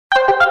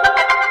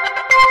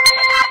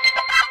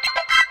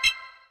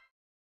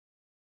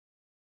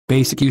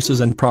Basic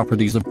uses and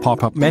properties of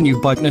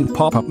PopupMenuButton and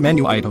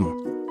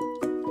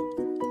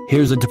PopupMenuItem.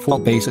 Here's a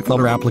default basic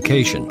Flutter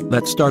application.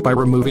 Let's start by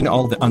removing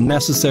all the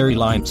unnecessary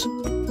lines.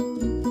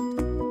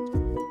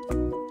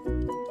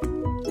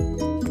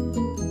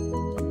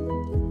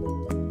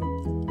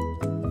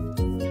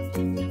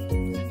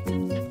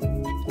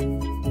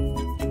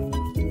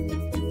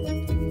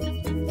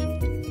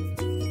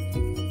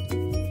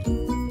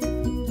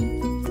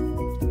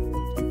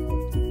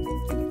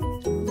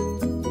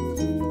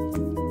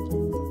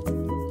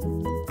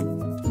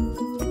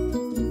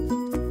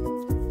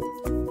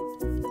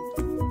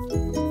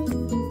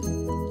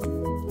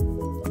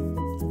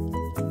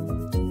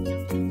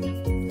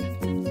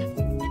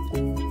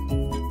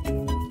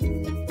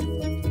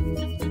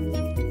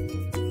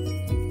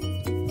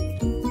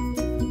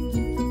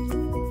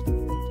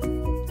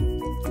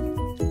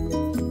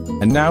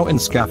 And now in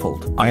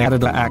scaffold, I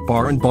added a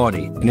 @bar and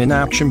body, an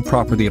in-action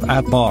property of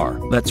 @bar.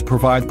 Let's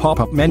provide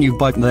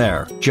PopupMenuButton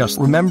there. Just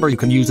remember you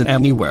can use it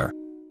anywhere.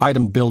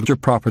 Item builder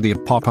property of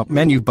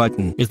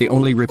PopupMenuButton is the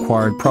only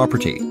required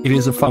property. It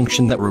is a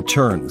function that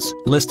returns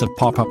list of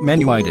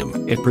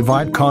PopupMenuItem. It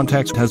provides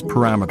context as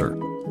parameter.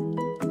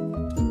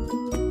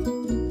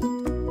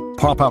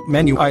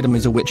 PopupMenuItem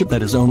is a widget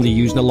that is only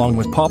used along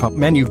with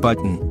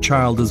PopupMenuButton.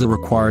 Child is a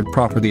required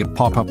property of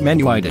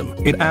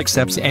PopupMenuItem. It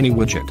accepts any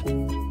widget.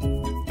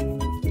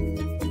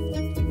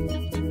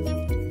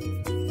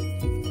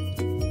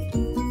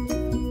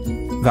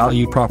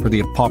 Value property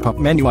of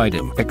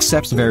PopupMenuItem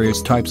accepts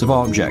various types of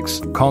objects.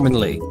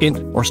 Commonly,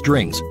 int or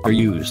strings are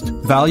used.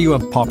 Value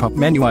of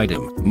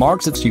PopupMenuItem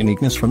marks its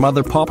uniqueness from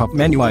other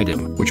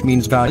PopupMenuItem, which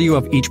means value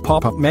of each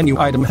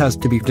PopupMenuItem has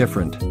to be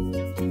different.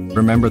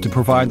 Remember to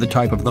provide the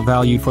type of the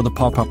value for the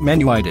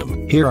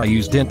PopupMenuItem. Here I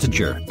used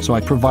integer, so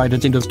I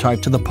provided int as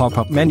type to the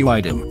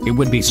PopupMenuItem. It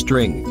would be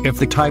string if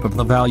the type of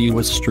the value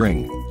was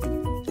string.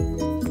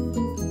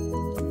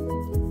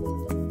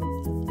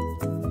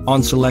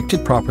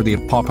 OnSelected property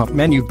of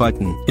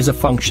PopupMenuButton is a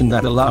function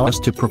that allows us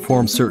to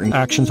perform certain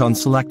actions on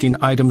selecting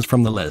items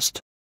from the list.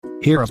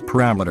 Here as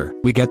parameter,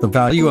 we get the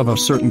value of a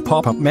certain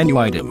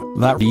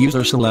PopupMenuItem that the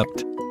user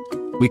select.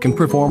 We can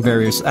perform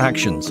various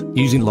actions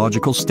using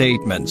logical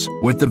statements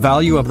with the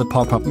value of the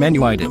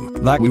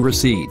PopupMenuItem that we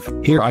receive.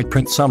 Here I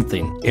print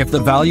something if the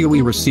value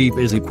we receive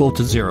is equal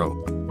to 0.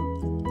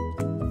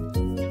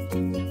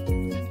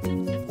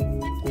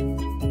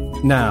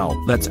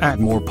 Now, let's add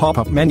more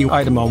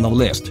PopupMenuItem on the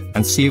list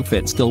and see if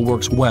it still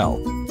works well.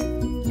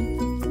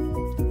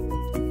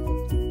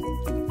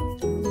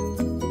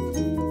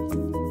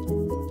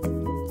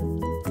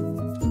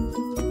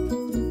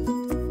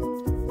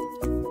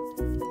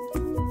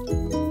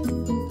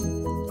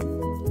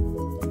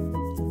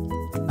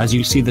 As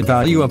you see, the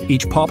value of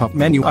each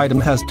PopupMenuItem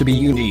has to be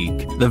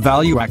unique. The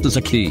value acts as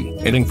a key.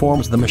 It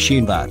informs the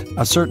machine that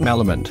a certain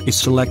element is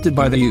selected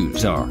by the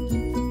user.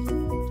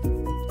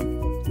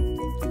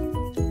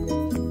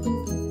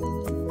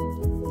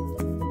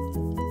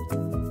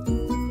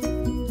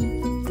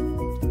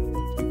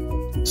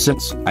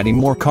 Since adding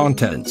more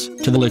contents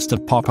to the list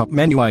of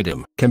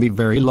PopupMenuItem can be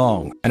very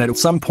long, and at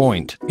some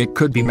point, it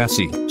could be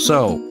messy.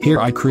 So, here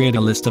I create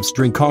a list of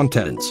string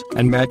contents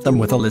and match them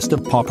with a list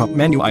of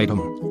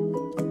PopupMenuItem.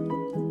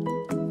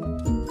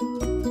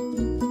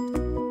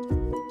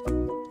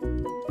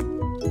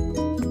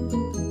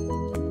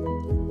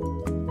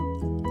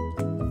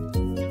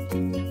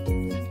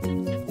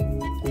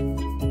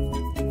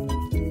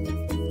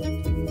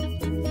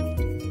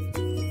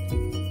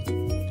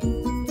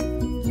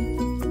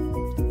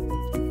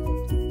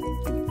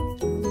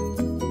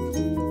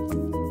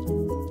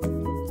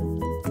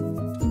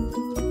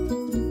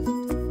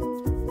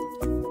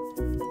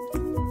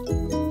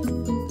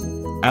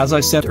 As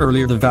I said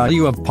earlier, the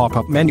value of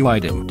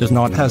PopupMenuItem does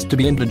not have to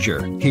be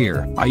integer.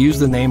 Here, I use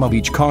the name of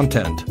each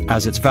content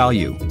as its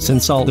value.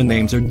 Since all the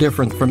names are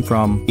different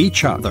from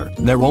each other,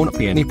 there won't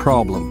be any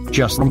problem.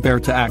 Just remember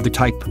to add the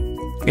type.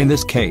 In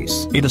this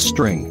case, it is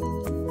string.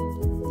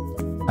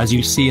 As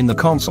you see in the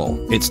console,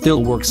 it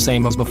still works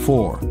same as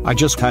before. I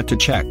just had to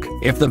check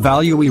if the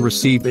value we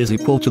receive is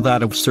equal to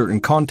that of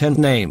certain content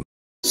name.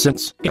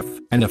 Since if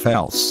and if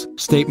else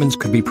statements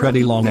could be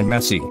pretty long and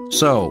messy,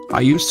 so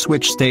I use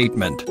switch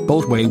statement.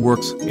 Both way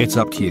works. It's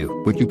up to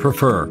you what you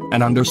prefer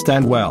and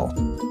understand well.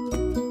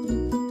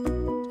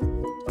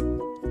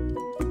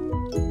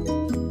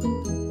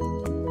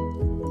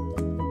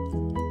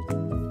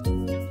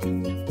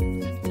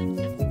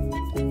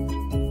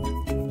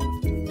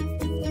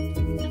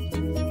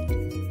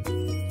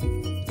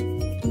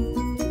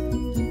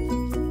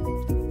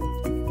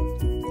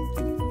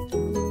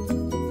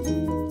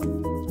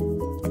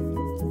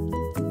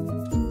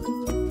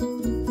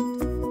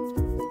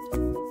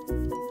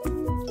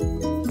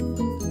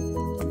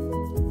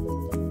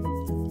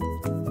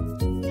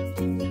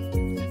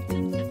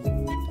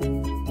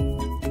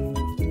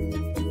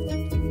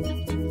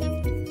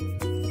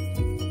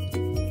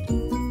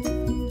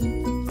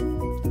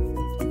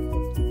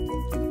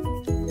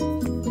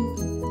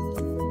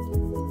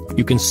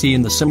 You can see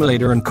in the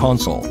simulator and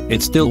console,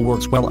 it still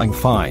works well and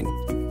fine.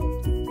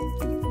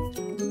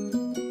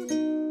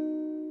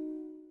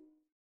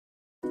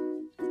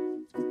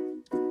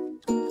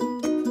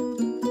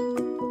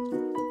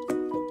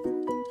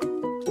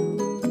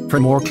 For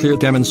more clear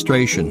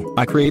demonstration,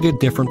 I created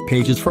different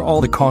pages for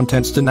all the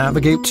contents to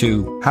navigate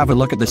to. Have a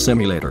look at the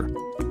simulator.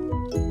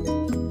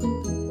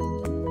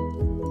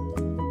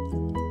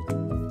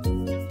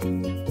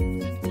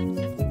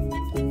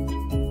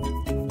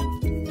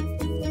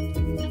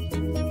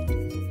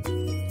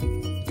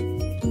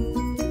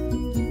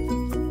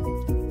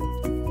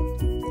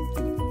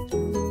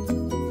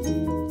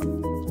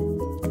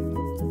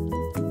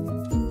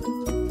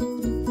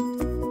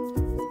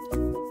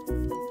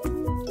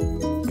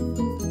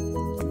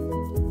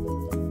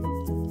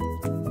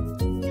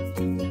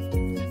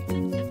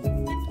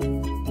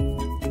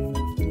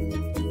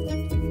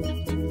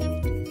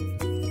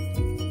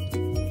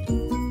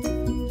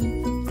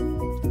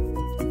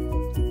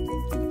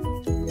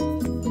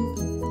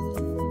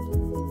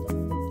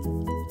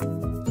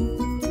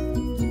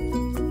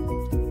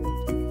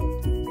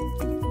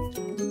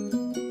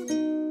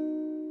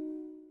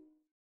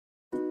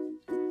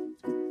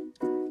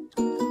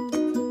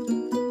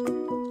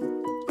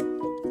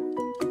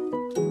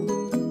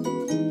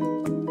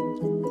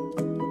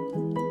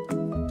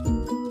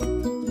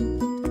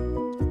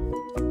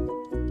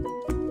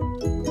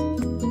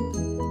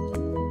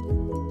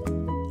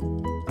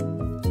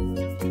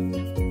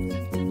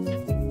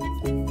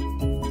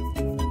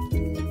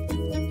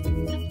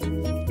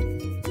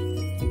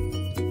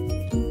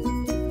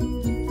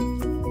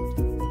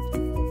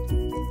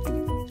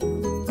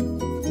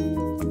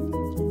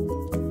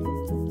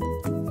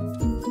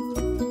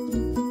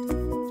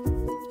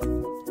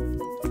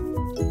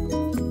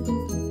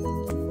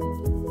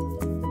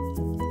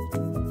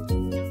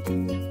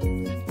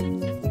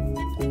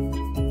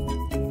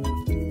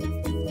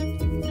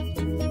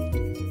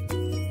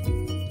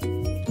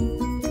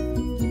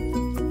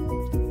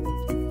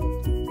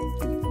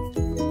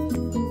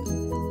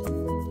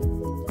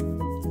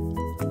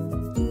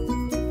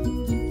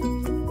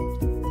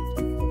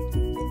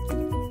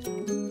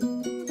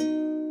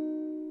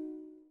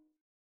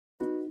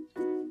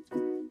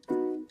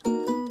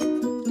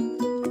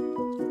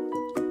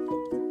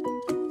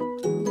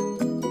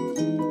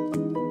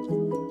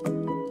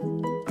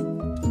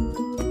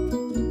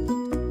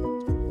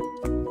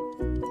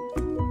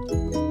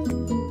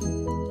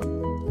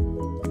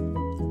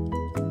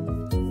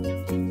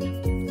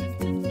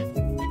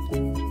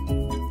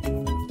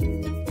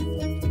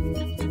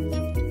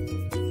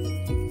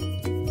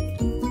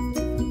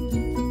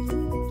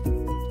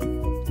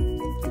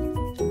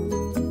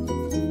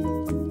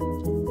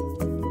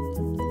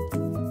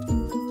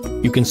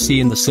 You can see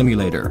in the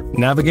simulator,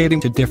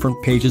 navigating to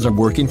different pages are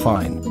working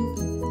fine.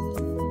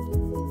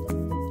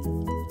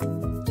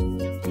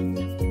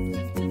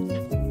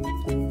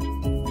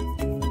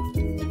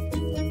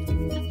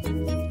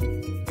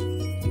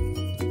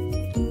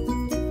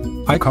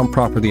 Icon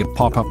property of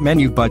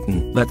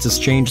PopupMenuButton lets us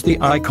change the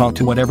icon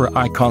to whatever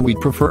icon we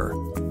prefer.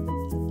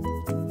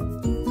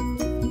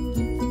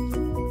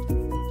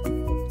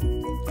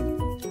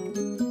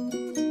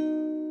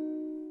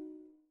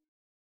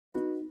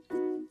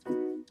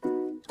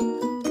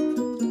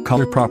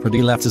 Color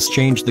property lets us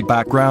change the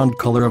background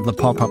color of the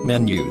pop-up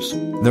menus.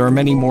 There are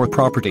many more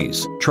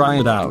properties. Try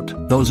it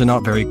out. Those are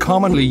not very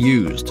commonly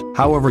used,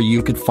 however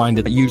you could find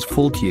it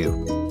useful to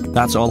you.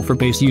 That's all for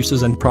base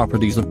uses and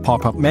properties of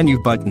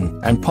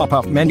PopupMenuButton and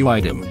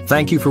PopupMenuItem.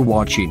 Thank you for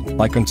watching.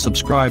 Like and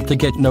subscribe to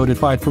get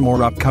notified for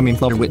more upcoming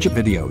Flutter widget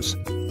videos.